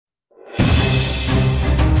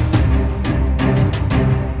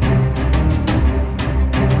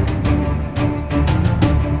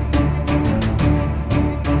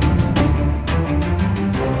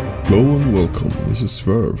Hello and welcome, this is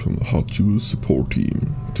Sverre from the HotUtils support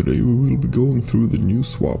team. Today we will be going through the new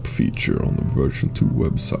swap feature on the version 2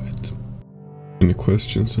 website. Any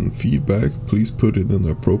questions and feedback, please put it in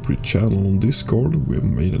the appropriate channel on Discord. We have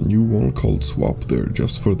made a new one called Swap there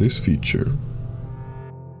just for this feature.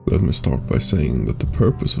 Let me start by saying that the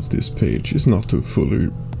purpose of this page is not to fully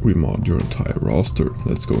remod your entire roster.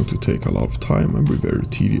 That's going to take a lot of time and be very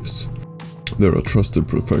tedious. There are trusted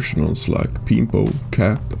professionals like Pimpo,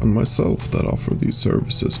 Cap and myself that offer these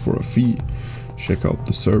services for a fee. Check out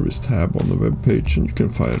the service tab on the webpage and you can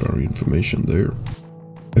find our information there.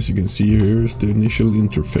 As you can see, here is the initial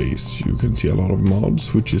interface. You can see a lot of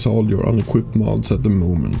mods, which is all your unequipped mods at the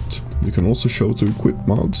moment. You can also show to equip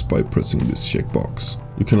mods by pressing this checkbox.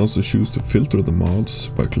 You can also choose to filter the mods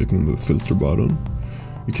by clicking the filter button.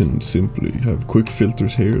 You can simply have quick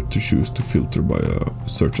filters here to choose to filter by a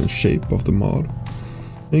certain shape of the mod.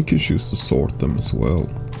 And you can choose to sort them as well.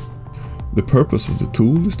 The purpose of the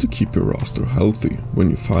tool is to keep your roster healthy.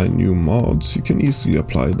 When you find new mods, you can easily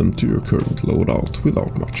apply them to your current loadout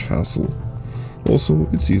without much hassle. Also,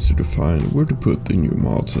 it's easier to find where to put the new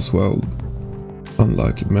mods as well.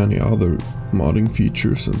 Unlike many other modding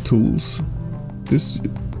features and tools, this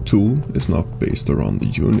tool is not based around the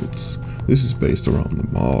units. This is based around the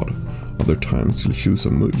mod. Other times you'll choose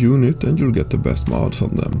a unit and you'll get the best mods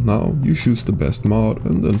on them. Now you choose the best mod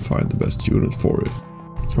and then find the best unit for it.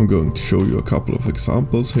 I'm going to show you a couple of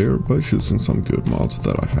examples here by choosing some good mods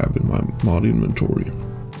that I have in my mod inventory.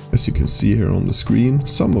 As you can see here on the screen,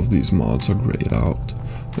 some of these mods are grayed out.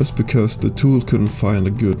 That's because the tool couldn't find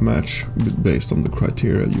a good match based on the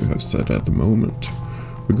criteria you have set at the moment.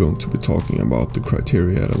 We're going to be talking about the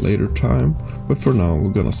criteria at a later time, but for now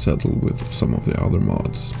we're gonna settle with some of the other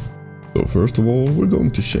mods. So first of all, we're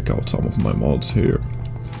going to check out some of my mods here.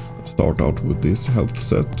 Start out with this health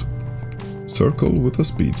set circle with a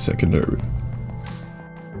speed secondary.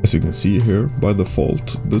 As you can see here, by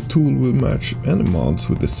default, the tool will match any mods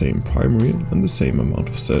with the same primary and the same amount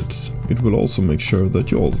of sets. It will also make sure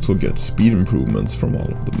that you also get speed improvements from all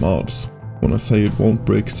of the mods. When I say it won't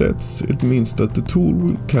break sets, it means that the tool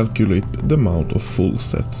will calculate the amount of full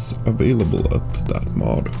sets available at that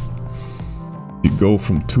mod. If you go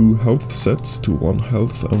from 2 health sets to 1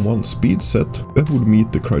 health and 1 speed set, that would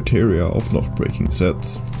meet the criteria of not breaking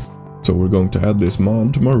sets. So we're going to add this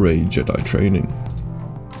mod to my Ray Jedi training.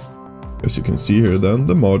 As you can see here then,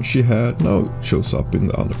 the mod she had now shows up in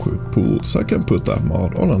the unequipped pool, so I can put that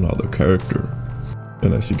mod on another character.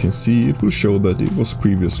 And as you can see, it will show that it was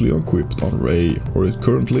previously equipped on Ray, or it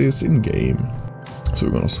currently is in game. So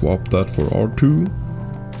we're gonna swap that for R2.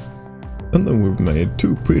 And then we've made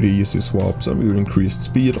 2 pretty easy swaps and we've increased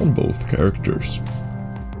speed on both characters.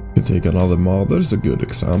 You can take another mod that is a good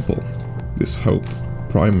example. This health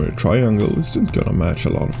primary triangle isn't gonna match a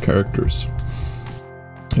lot of characters.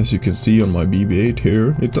 As you can see on my BB-8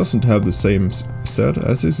 here, it doesn't have the same set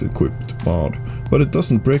as his equipped mod, but it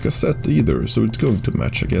doesn't break a set either, so it's going to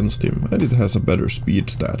match against him, and it has a better speed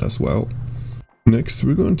stat as well. Next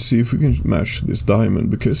we're going to see if we can match this diamond,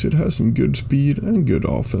 because it has some good speed and good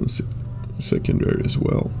offense secondary as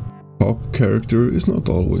well. Top character is not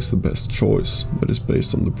always the best choice. That is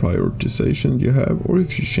based on the prioritization you have, or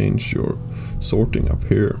if you change your sorting up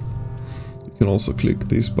here. You can also click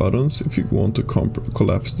these buttons if you want to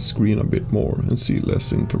collapse the screen a bit more and see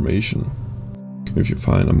less information. If you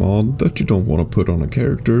find a mod that you don't want to put on a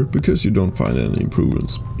character because you don't find any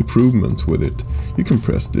improvements with it, you can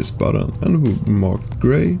press this button and it will be marked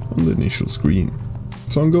gray on the initial screen.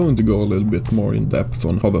 So I'm going to go a little bit more in depth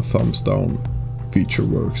on how the thumbs down feature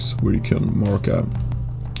works, where you can mark a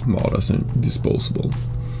mod as disposable.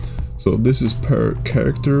 So this is per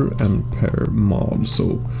character and per mod.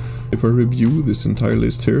 So if I review this entire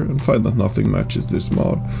list here and find that nothing matches this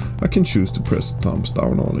mod, I can choose to press thumbs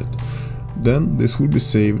down on it. Then this will be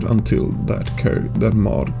saved until that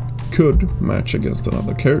mod could match against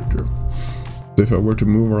another character. So if I were to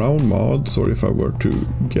move around mods, or if I were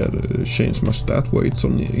to change my stat weights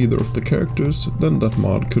on either of the characters, then that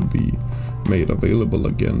mod could be made available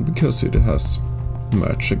again because it has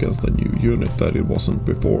matched against a new unit that it wasn't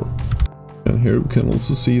before. And here we can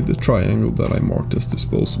also see the triangle that I marked as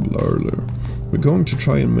disposable earlier. We're going to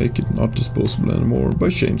try and make it not disposable anymore by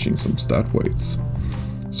changing some stat weights.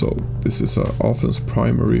 So this is an offense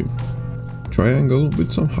primary triangle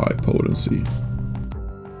with some high potency.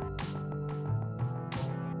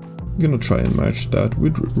 I'm gonna try and match that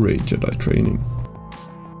with Ray Jedi training.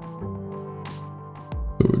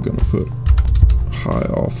 So we're gonna put high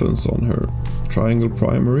offense on her triangle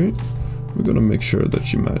primary. We're gonna make sure that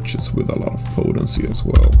she matches with a lot of potency as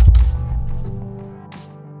well.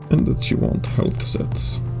 And that she wants health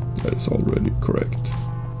sets. that is already correct.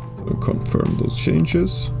 So confirm those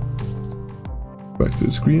changes. Back to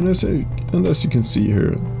the screen, and as you can see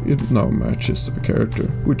here, it now matches a character,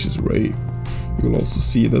 which is Ray. You will also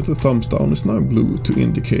see that the thumbs down is now blue to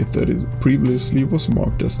indicate that it previously was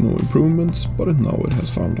marked as no improvements, but now it has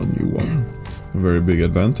found a new one. A very big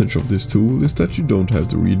advantage of this tool is that you don't have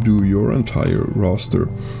to redo your entire roster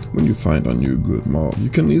when you find a new good mod. You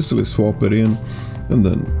can easily swap it in and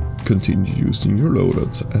then continue using your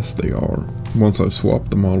loadouts as they are. Once I've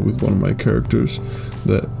swapped the mod with one of my characters,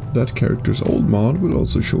 that character's old mod will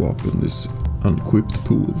also show up in this unequipped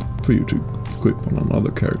pool for you to equip on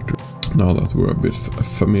another character. Now that we're a bit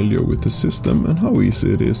familiar with the system and how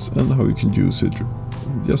easy it is and how you can use it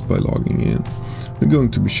just by logging in, we're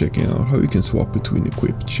going to be checking out how you can swap between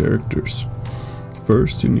equipped characters.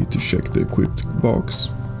 First, you need to check the equipped box,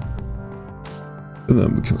 and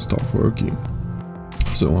then we can start working.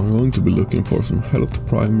 So I'm going to be looking for some health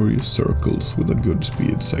primary circles with a good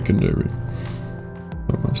speed secondary.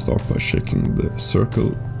 I'm going to start by checking the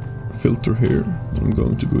circle filter here. I'm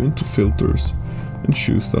going to go into filters and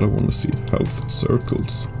choose that I want to see health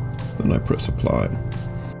circles. Then I press apply.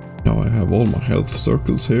 Now I have all my health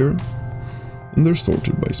circles here, and they're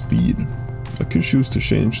sorted by speed. I can choose to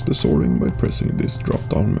change the sorting by pressing this drop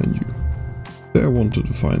down menu. Say I wanted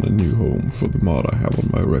to find a new home for the mod I have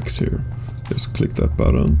on my Rex here. Just click that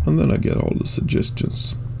button and then I get all the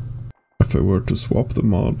suggestions. If I were to swap the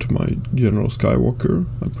mod to my General Skywalker,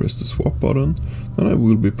 I press the swap button, then I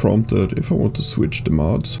will be prompted if I want to switch the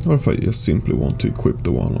mods or if I just simply want to equip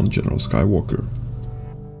the one on General Skywalker.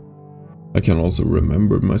 I can also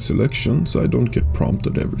remember my selection so I don't get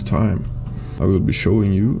prompted every time. I will be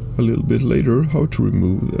showing you a little bit later how to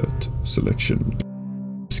remove that selection.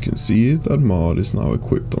 As you can see, that mod is now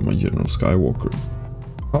equipped on my General Skywalker.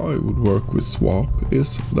 How I would work with swap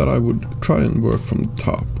is that I would try and work from the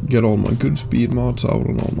top, get all my good speed mods out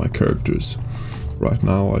on all my characters. Right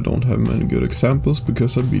now I don't have many good examples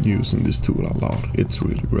because I've been using this tool a lot, it's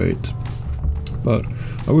really great. But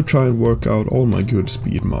I would try and work out all my good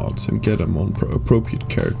speed mods and get them on appropriate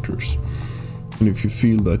characters. And if you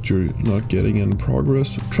feel that you're not getting any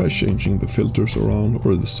progress, try changing the filters around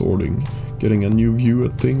or the sorting. Getting a new view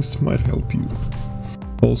at things might help you.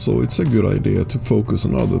 Also, it's a good idea to focus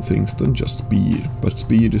on other things than just speed, but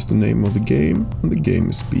speed is the name of the game, and the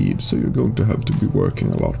game is speed, so you're going to have to be working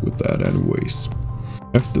a lot with that anyways.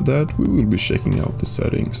 After that, we will be checking out the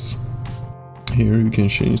settings. Here you can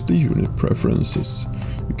change the unit preferences.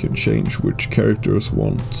 You can change which characters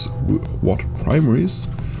want what primaries.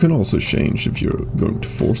 You can also change if you're going to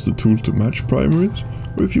force the tool to match primaries,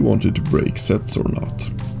 or if you want it to break sets or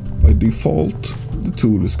not. By default, the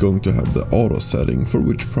tool is going to have the auto setting for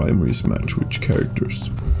which primaries match which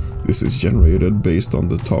characters. This is generated based on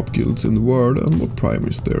the top guilds in the world and what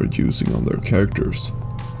primaries they are using on their characters.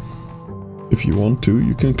 If you want to,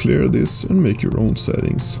 you can clear this and make your own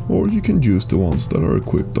settings, or you can use the ones that are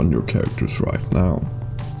equipped on your characters right now.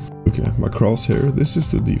 Looking at my crosshair, this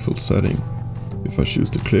is the default setting. If I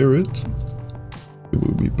choose to clear it, it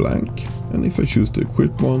will be blank, and if I choose to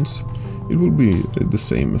equip ones, it will be the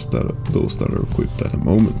same as those that are equipped at the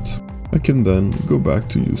moment. I can then go back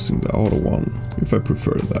to using the auto one if I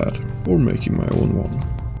prefer that, or making my own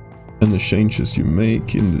one. And the changes you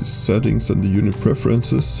make in the settings and the unit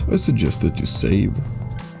preferences, I suggest that you save.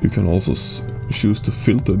 You can also choose to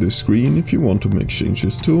filter this screen if you want to make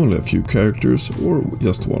changes to only a few characters or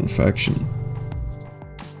just one faction.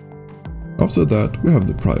 After that, we have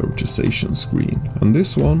the prioritization screen, and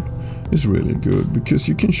this one is really good because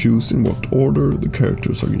you can choose in what order the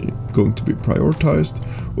characters are going to be prioritized,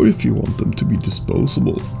 or if you want them to be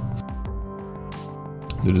disposable.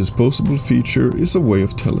 The disposable feature is a way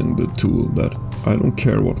of telling the tool that I don't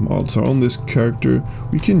care what mods are on this character,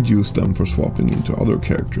 we can use them for swapping into other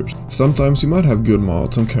characters. Sometimes you might have good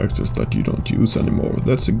mods on characters that you don't use anymore.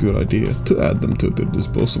 That's a good idea to add them to the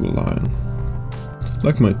disposable line.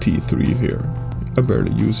 Like my T3 here. I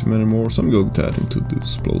barely use him anymore, so I'm going to add him to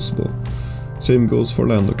disposable. Same goes for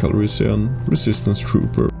Lando Calrissian, Resistance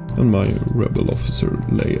Trooper, and my Rebel Officer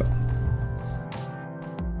Leia.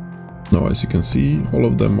 Now as you can see, all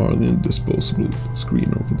of them are in the disposable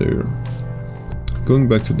screen over there. Going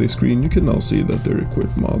back to this screen, you can now see that their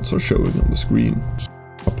equipped mods are showing on the screen.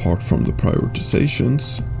 Apart from the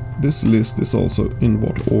prioritizations, this list is also in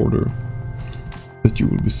what order that you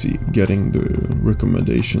will be getting the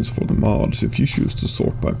recommendations for the mods if you choose to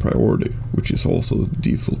sort by priority, which is also the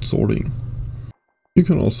default sorting. You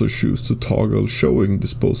can also choose to toggle showing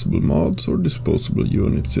disposable mods or disposable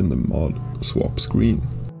units in the mod swap screen.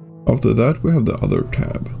 After that, we have the other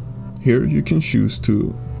tab. Here you can choose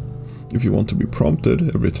to if you want to be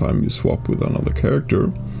prompted every time you swap with another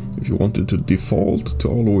character, if you want it to default to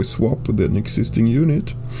always swap with an existing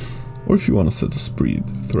unit, or if you want to set a speed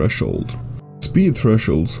threshold. Speed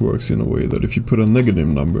thresholds works in a way that if you put a negative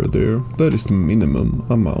number there, that is the minimum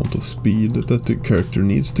amount of speed that the character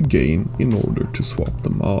needs to gain in order to swap the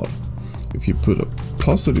mod. If you put a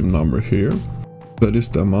positive number here, that is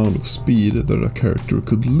the amount of speed that a character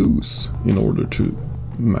could lose in order to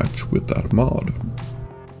match with that mod.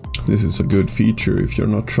 This is a good feature if you're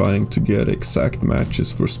not trying to get exact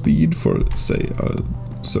matches for speed for, say, a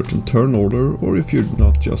certain turn order, or if you're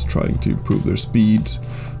not just trying to improve their speeds,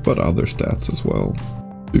 but other stats as well.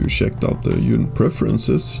 If you checked out the unit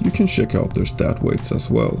preferences, you can check out their stat weights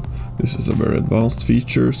as well. This is a very advanced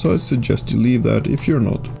feature, so I suggest you leave that if you're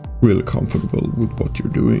not really comfortable with what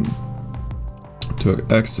you're doing. To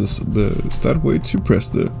access the stat weights, you press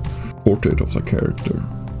the portrait of the character.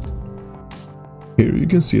 Here you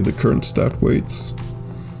can see the current stat weights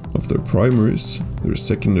of their primaries, their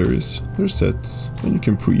secondaries, their sets, and you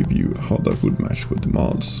can preview how that would match with the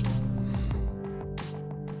mods.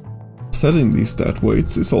 Setting these stat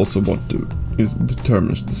weights is also what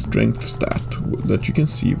determines the strength stat that you can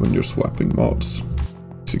see when you're swapping mods.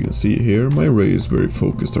 As you can see here, my array is very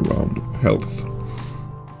focused around health.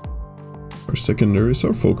 Our secondaries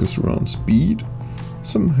are focused around speed,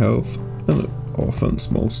 some health, and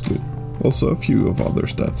offense mostly. Also a few of other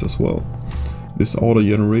stats as well. This auto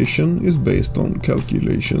generation is based on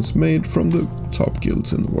calculations made from the top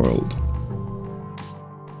guilds in the world.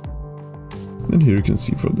 And here you can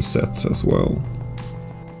see for the sets as well.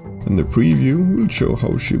 And the preview will show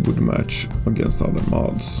how she would match against other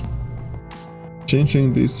mods.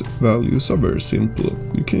 Changing these values are very simple.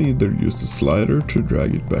 You can either use the slider to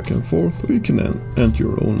drag it back and forth, or you can enter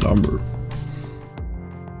your own number.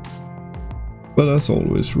 But as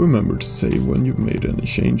always, remember to save when you've made any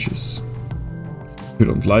changes. If you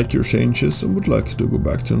don't like your changes and would like to go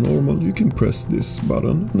back to normal, you can press this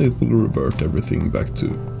button and it will revert everything back to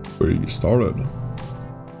where you started.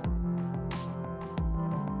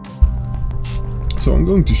 So I'm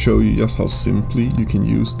going to show you just how simply you can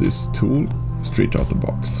use this tool straight out the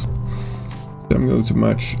box. So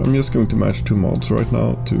I'm just going to match two mods right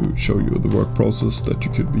now to show you the work process that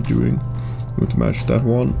you could be doing. I'm going to match that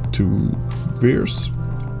one to Veers,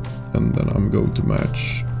 and then I'm going to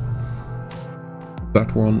match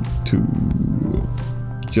that one to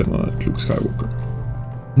General Luke Skywalker.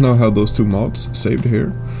 Now I have those two mods saved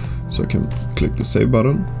here, so I can click the save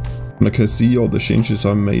button, and I can see all the changes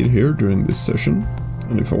I made here during this session,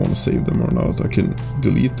 and if I want to save them or not, I can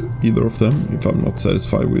delete either of them if I'm not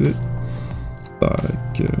satisfied with it.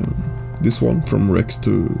 Like this one from Rex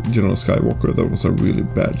to General Skywalker, that was a really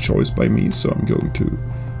bad choice by me, so I'm going to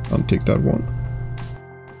untick that one.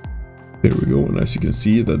 There we go, and as you can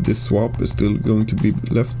see that this swap is still going to be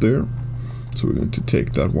left there. So we're going to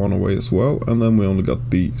take that one away as well, and then we only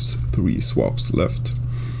got these three swaps left.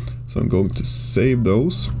 So I'm going to save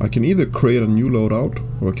those. I can either create a new loadout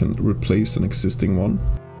or I can replace an existing one.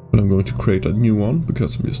 But I'm going to create a new one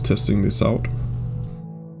because I'm just testing this out.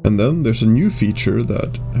 And then there's a new feature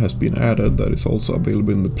that has been added that is also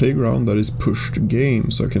available in the playground, that is push to game.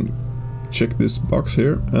 So I can check this box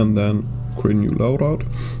here and then create a new loadout,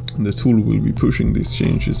 and the tool will be pushing these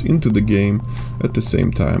changes into the game at the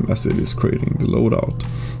same time as it is creating the loadout.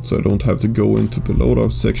 So I don't have to go into the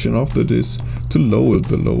loadout section after this to load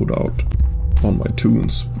the loadout on my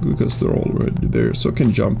tunes, because they're already there, so I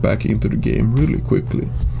can jump back into the game really quickly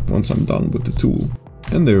once I'm done with the tool.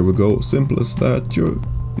 And there we go, simple as that.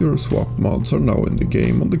 Your swap mods are now in the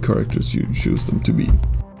game on the characters you choose them to be.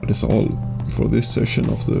 That is all for this session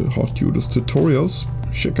of the HotUtils tutorials.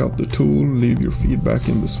 Check out the tool, leave your feedback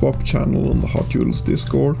in the swap channel on the HotUtils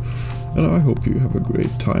Discord, and I hope you have a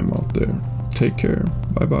great time out there. Take care,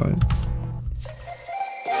 bye bye.